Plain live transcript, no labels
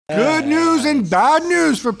Good news and bad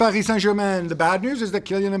news for Paris Saint-Germain. The bad news is that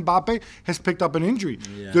Kylian Mbappe has picked up an injury.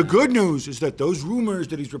 Yeah. The good news is that those rumors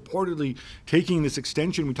that he's reportedly taking this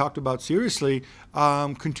extension we talked about seriously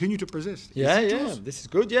continue to persist. Yeah. This is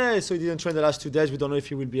good. Yeah, so he didn't train the last 2 days. We don't know if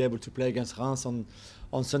he will be able to play against Reims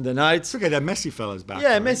on Sunday night. It's okay, that Messi fella's back.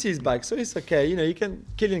 Yeah, right? Messi is back, so it's okay. You know,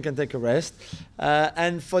 Kylian can take a rest.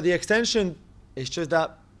 And for the extension, it's just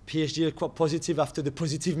that PSG are quite positive after the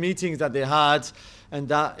positive meetings that they had, and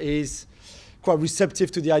that is quite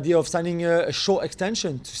receptive to the idea of signing a short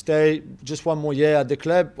extension to stay just one more year at the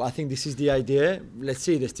club. I think this is the idea. Let's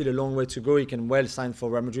see, there's still a long way to go. He can well sign for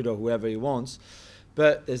Real Madrid or whoever he wants,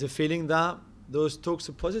 but there's a feeling that those talks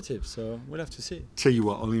are positive, so we'll have to see. Tell you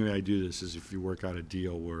what, only way I do this is if you work out a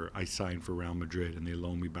deal where I sign for Real Madrid and they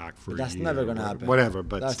loan me back for a year. That's never going to happen. Whatever,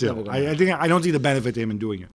 but That's still, never gonna I don't see the benefit to him in doing it.